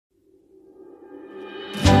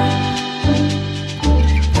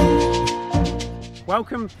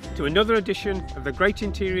Welcome to another edition of the Great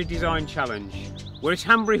Interior Design Challenge. We're at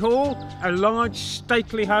Hanbury Hall, a large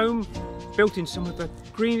stately home built in some of the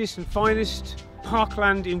greenest and finest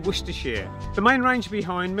parkland in Worcestershire. The main range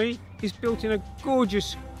behind me is built in a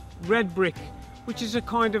gorgeous red brick, which is a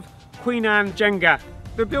kind of Queen Anne Jenga.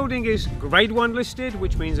 The building is Grade 1 listed,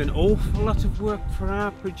 which means an awful lot of work for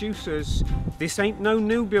our producers. This ain't no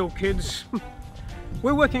new build, kids.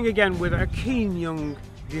 We're working again with a keen young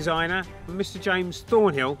designer, Mr. James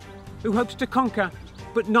Thornhill, who hopes to conquer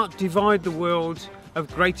but not divide the world of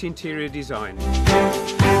great interior design.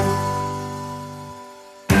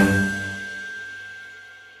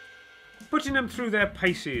 Putting them through their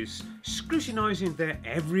paces, scrutinising their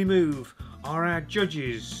every move, are our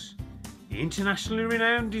judges, the internationally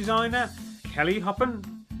renowned designer Kelly Hoppen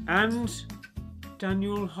and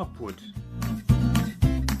Daniel Hopwood.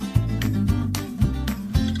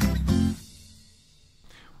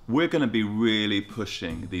 We're going to be really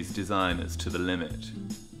pushing these designers to the limit.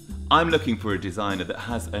 I'm looking for a designer that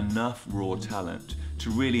has enough raw talent to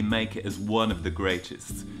really make it as one of the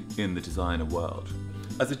greatest in the designer world.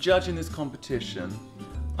 As a judge in this competition,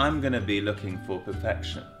 I'm going to be looking for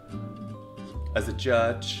perfection. As a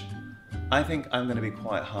judge, I think I'm going to be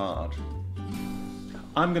quite hard.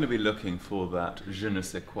 I'm going to be looking for that je ne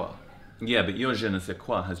sais quoi. Yeah, but your je ne sais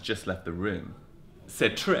quoi has just left the room.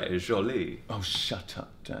 C'est très joli. Oh, shut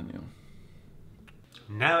up, Daniel.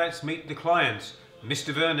 Now let's meet the client,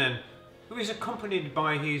 Mr. Vernon, who is accompanied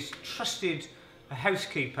by his trusted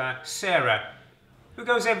housekeeper, Sarah, who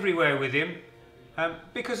goes everywhere with him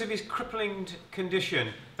because of his crippling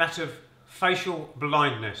condition, that of facial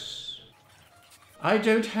blindness. I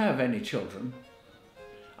don't have any children.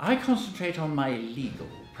 I concentrate on my legal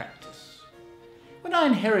practice. When I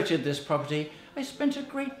inherited this property, I spent a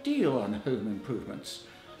great deal on home improvements.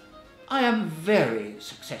 I am very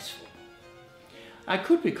successful. I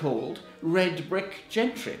could be called red brick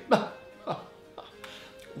gentry.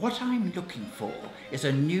 What I'm looking for is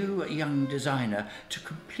a new young designer to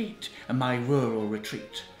complete my rural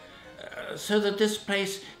retreat, so that this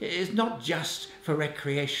place is not just for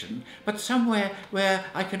recreation, but somewhere where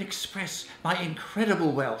I can express my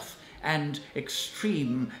incredible wealth and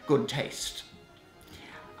extreme good taste.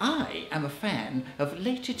 I am a fan of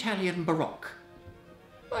late Italian Baroque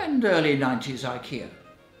and early 90s IKEA.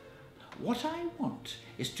 What I want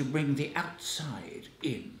is to bring the outside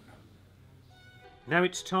in. Now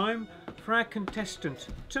it's time for our contestant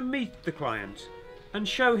to meet the client and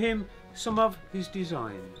show him some of his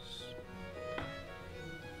designs.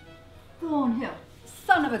 Thornhill,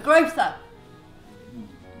 son of a grocer!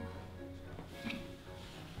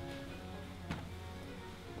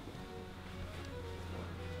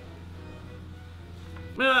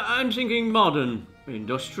 I'm thinking modern,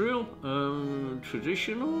 industrial,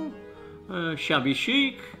 traditional, shabby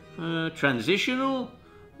chic, transitional,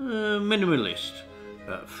 minimalist,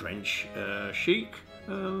 French chic.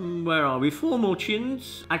 Where are we? Formal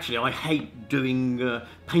chins. Actually, I hate doing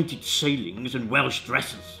painted ceilings and Welsh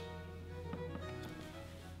dresses.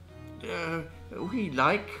 We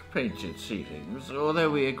like painted ceilings,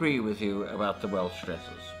 although we agree with you about the Welsh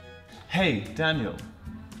dresses. Hey, Daniel.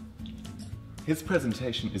 His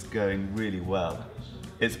presentation is going really well.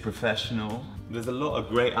 It's professional. There's a lot of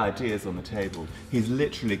great ideas on the table. He's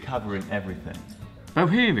literally covering everything.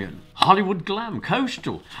 Bohemian, Hollywood glam,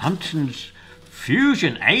 coastal, Hamptons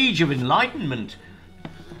fusion, age of enlightenment,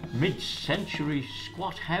 mid-century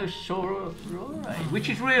squat house which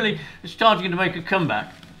is really starting to make a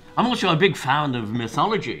comeback. I'm also a big fan of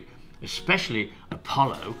mythology, especially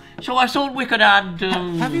Apollo, so I thought we could add...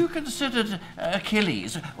 Have you considered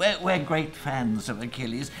Achilles? We're great fans of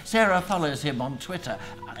Achilles. Sarah follows him on Twitter.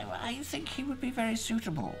 I think he would be very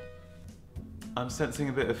suitable. I'm sensing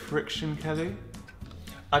a bit of friction, Kelly.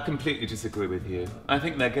 I completely disagree with you. I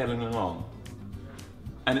think they're getting along.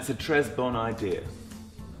 And it's a très bonne idea.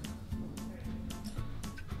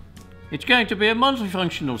 It's going to be a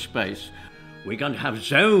multifunctional space. We're going to have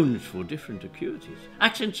zones for different acuities,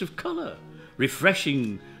 accents of colour,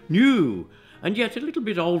 refreshing, new, and yet a little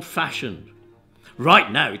bit old-fashioned.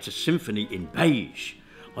 Right now it's a symphony in beige.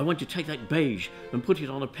 I want to take that beige and put it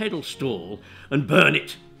on a pedestal and burn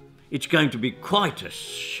it. It's going to be quite a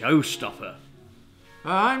showstopper.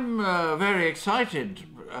 I'm very excited,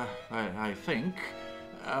 I think.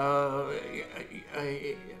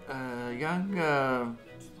 Young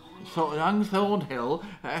Thornhill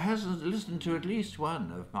hasn't listened to at least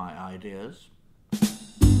one of my ideas.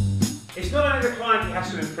 It's not only the client he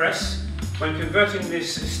has to impress when converting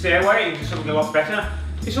this stairway into something a lot better,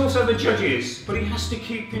 it's also the judges, but he has to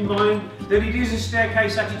keep in mind that it is a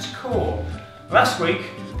staircase at its core. Last week,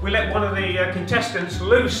 we let one of the contestants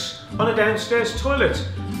loose on a downstairs toilet,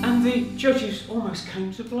 and the judges almost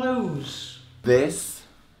came to blows. This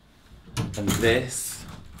and this.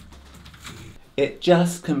 It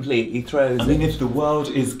just completely throws it. I mean, if the world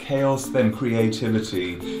is chaos, then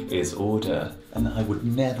creativity is order. And I would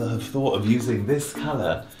never have thought of using this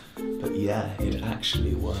colour. But yeah, it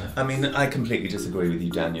actually works. I mean, I completely disagree with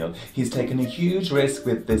you, Daniel. He's taken a huge risk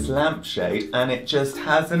with this lampshade and it just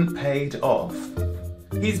hasn't paid off.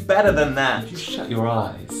 He's better than that. You shut your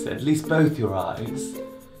eyes, at least both your eyes.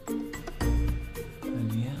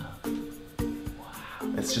 And yeah.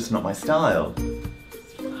 Wow. It's just not my style.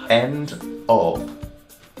 End of.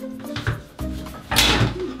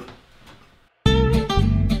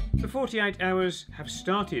 The 48 hours have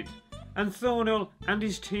started, and Thornhill and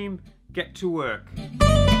his team get to work.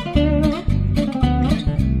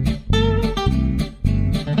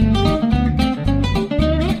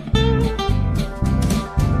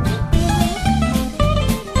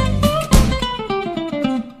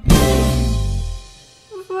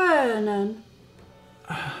 Vernon.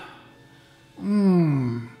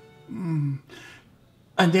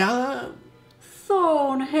 And the other?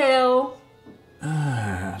 Thornhill.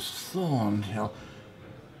 Thornhill.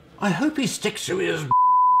 I hope he sticks to his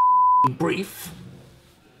brief.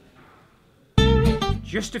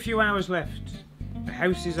 Just a few hours left. The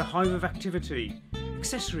house is a hive of activity.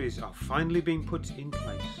 Accessories are finally being put in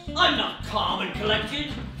place. I'm not calm and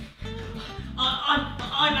collected.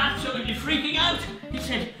 I'm absolutely freaking out. He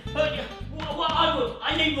said,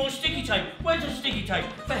 I need more sticky tape. Where's the sticky tape?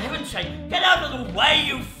 For heaven's sake, get out of the way,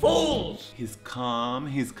 you fools! He's calm,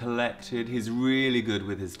 he's collected, he's really good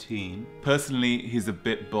with his team. Personally, he's a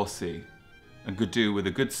bit bossy and could do with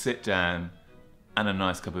a good sit down and a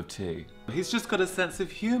nice cup of tea. He's just got a sense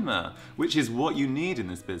of humour, which is what you need in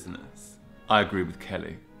this business. I agree with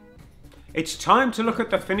Kelly. It's time to look at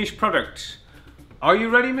the finished product. Are you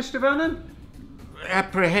ready, Mr. Vernon?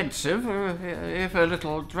 Apprehensive, if a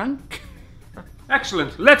little drunk.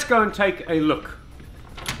 Excellent. Let's go and take a look.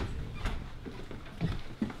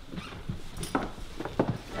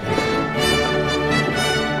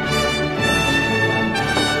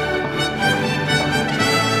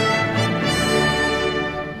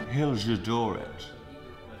 He'll adore it.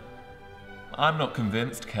 I'm not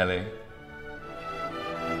convinced, Kelly.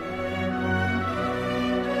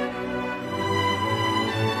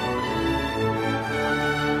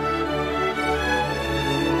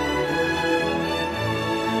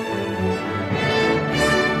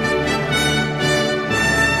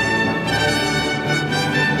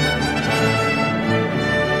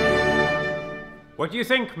 What do you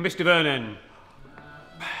think, Mr. Vernon?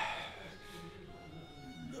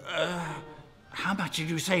 How much did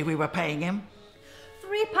you say we were paying him?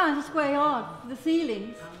 £3 a square yard for the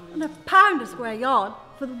ceilings and £1 a square yard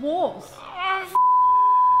for the walls.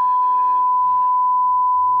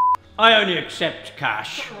 I only accept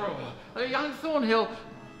cash. Young Thornhill,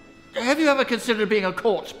 have you ever considered being a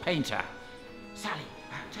court painter? Sally,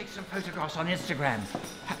 take some photographs on Instagram.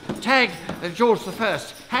 Tag George the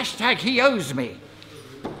First. Hashtag he owes me.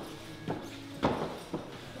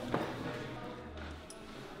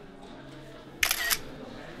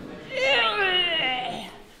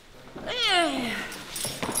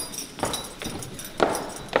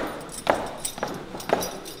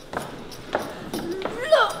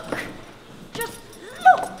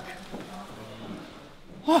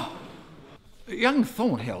 Young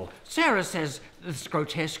Thornhill, Sarah says this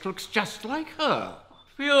grotesque looks just like her.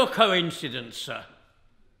 Pure coincidence, sir.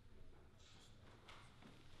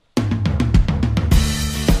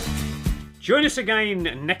 Join us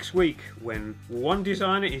again next week when one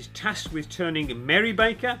designer is tasked with turning Mary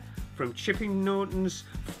Baker from Chipping Norton's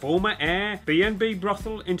former B&B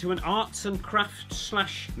brothel into an arts and crafts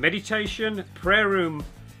 / meditation prayer room,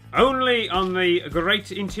 only on the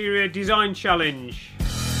Great Interior Design Challenge.